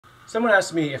Someone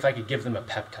asked me if I could give them a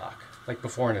pep talk, like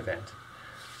before an event.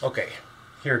 Okay,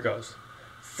 here it goes.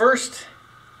 First,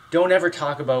 don't ever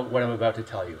talk about what I'm about to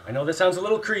tell you. I know this sounds a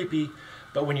little creepy,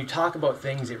 but when you talk about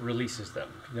things, it releases them.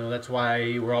 You know, that's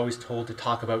why we're always told to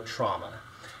talk about trauma.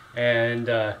 And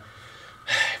if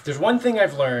there's one thing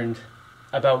I've learned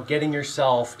about getting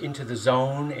yourself into the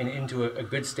zone and into a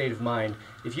good state of mind,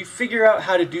 if you figure out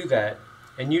how to do that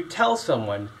and you tell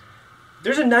someone,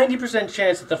 there's a 90%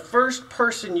 chance that the first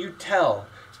person you tell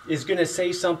is going to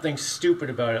say something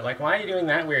stupid about it. Like, why are you doing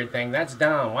that weird thing? That's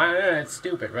dumb. Why? It's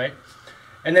stupid, right?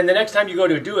 And then the next time you go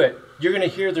to do it, you're going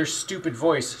to hear their stupid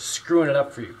voice screwing it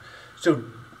up for you. So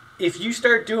if you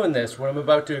start doing this, what I'm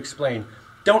about to explain,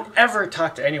 don't ever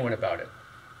talk to anyone about it.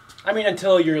 I mean,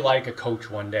 until you're like a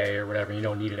coach one day or whatever, you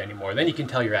don't need it anymore. Then you can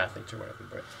tell your athletes or whatever.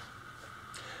 But,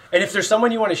 and if there's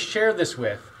someone you want to share this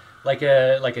with, like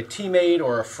a teammate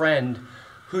or a friend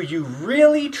who you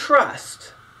really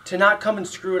trust to not come and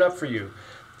screw it up for you,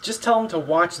 just tell them to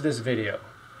watch this video.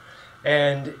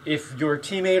 And if your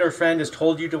teammate or friend has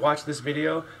told you to watch this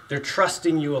video, they're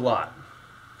trusting you a lot.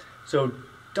 So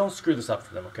don't screw this up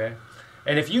for them, okay?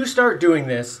 And if you start doing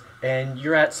this and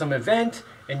you're at some event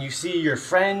and you see your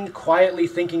friend quietly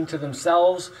thinking to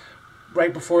themselves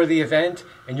right before the event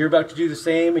and you're about to do the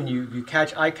same and you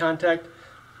catch eye contact,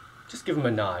 just give them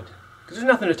a nod. Because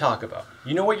there's nothing to talk about.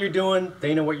 You know what you're doing,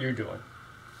 they know what you're doing.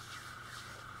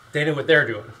 They know what they're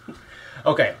doing.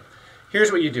 Okay,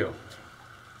 here's what you do.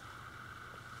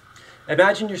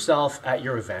 Imagine yourself at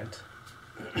your event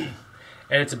and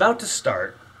it's about to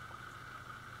start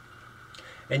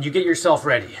and you get yourself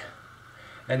ready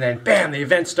and then bam, the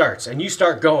event starts and you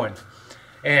start going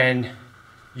and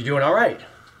you're doing all right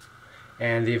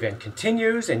and the event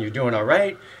continues and you're doing all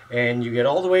right and you get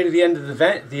all the way to the end of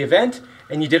the event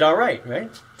and you did all right,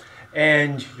 right?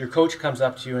 And your coach comes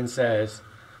up to you and says,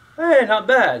 hey, not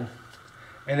bad.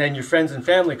 And then your friends and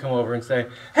family come over and say,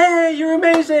 hey, you're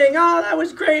amazing. Oh, that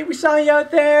was great. We saw you out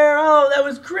there. Oh, that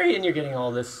was great. And you're getting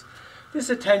all this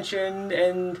attention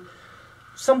and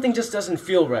something just doesn't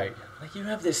feel right. Like you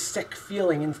have this sick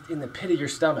feeling in the pit of your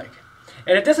stomach.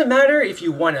 And it doesn't matter if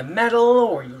you won a medal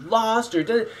or you lost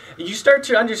or you start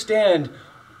to understand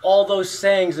all those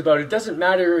sayings about it doesn't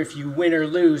matter if you win or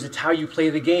lose. It's how you play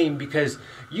the game because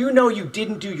you know you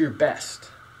didn't do your best.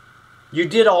 You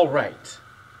did all right.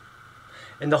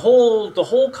 And the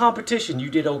whole competition, you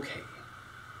did okay.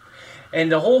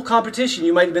 And the whole competition,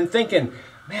 you might have been thinking,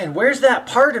 man, where's that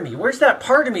part of me? Where's that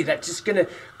part of me that's just going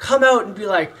to come out and be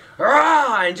like,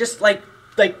 rah, and just like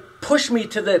push me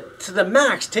to the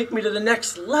max, take me to the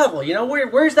next level? You know,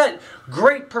 where's that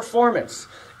great performance?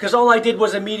 Because all I did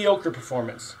was a mediocre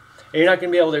performance. And you're not going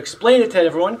to be able to explain it to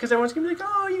everyone because everyone's going to be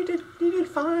like, oh, you did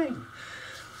fine.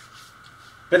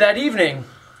 But that evening,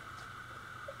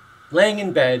 laying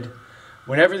in bed,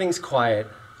 when everything's quiet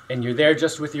and you're there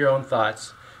just with your own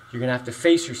thoughts, you're going to have to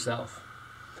face yourself,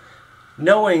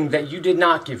 knowing that you did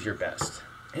not give your best.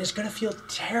 And it's going to feel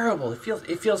terrible.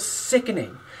 It feels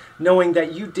sickening, knowing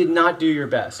that you did not do your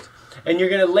best. And you're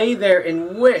going to lay there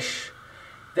and wish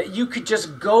that you could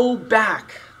just go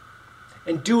back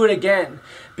and do it again.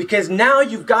 Because now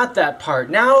you've got that part.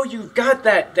 Now you've got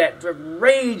that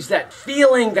rage, that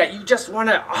feeling that you just want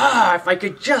to, if I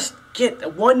could just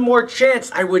get one more chance,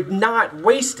 I would not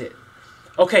waste it.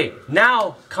 Okay,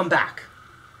 now come back.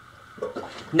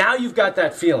 Now you've got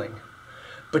that feeling.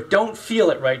 But don't feel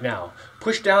it right now.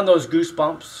 Push down those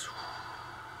goosebumps.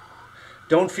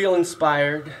 Don't feel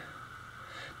inspired.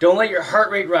 Don't let your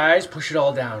heart rate rise. Push it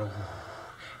all down.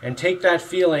 And take that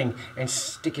feeling and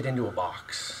stick it into a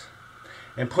box.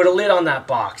 And put a lid on that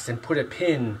box and put a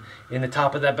pin in the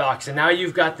top of that box. And now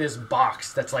you've got this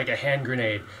box that's like a hand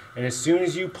grenade. And as soon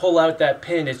as you pull out that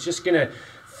pin, it's just going to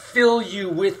fill you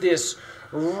with this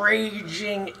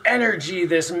raging energy,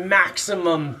 this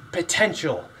maximum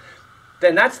potential.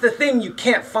 Then that's the thing you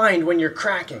can't find when you're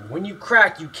cracking. When you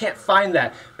crack, you can't find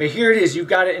that. But here it is, you've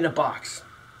got it in a box.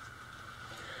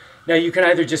 Now you can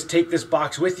either just take this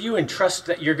box with you and trust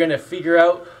that you're going to figure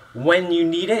out when you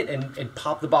need it and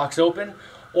pop the box open,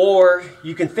 or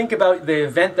you can think about the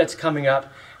event that's coming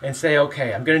up and say,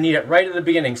 okay, I'm going to need it right at the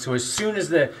beginning, so as soon as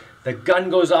the gun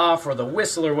goes off or the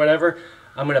whistle or whatever,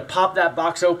 I'm going to pop that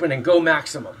box open and go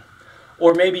maximum.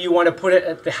 Or maybe you want to put it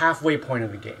at the halfway point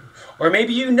of the game. Or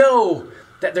maybe you know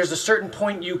that there's a certain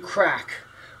point you crack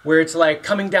where it's like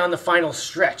coming down the final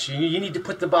stretch. You need to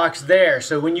put the box there,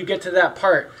 so when you get to that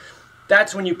part,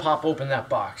 that's when you pop open that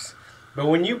box. But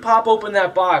when you pop open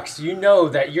that box, you know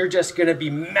that you're just going to be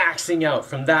maxing out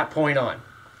from that point on.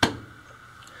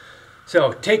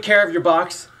 So take care of your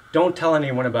box, don't tell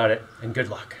anyone about it, and good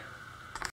luck.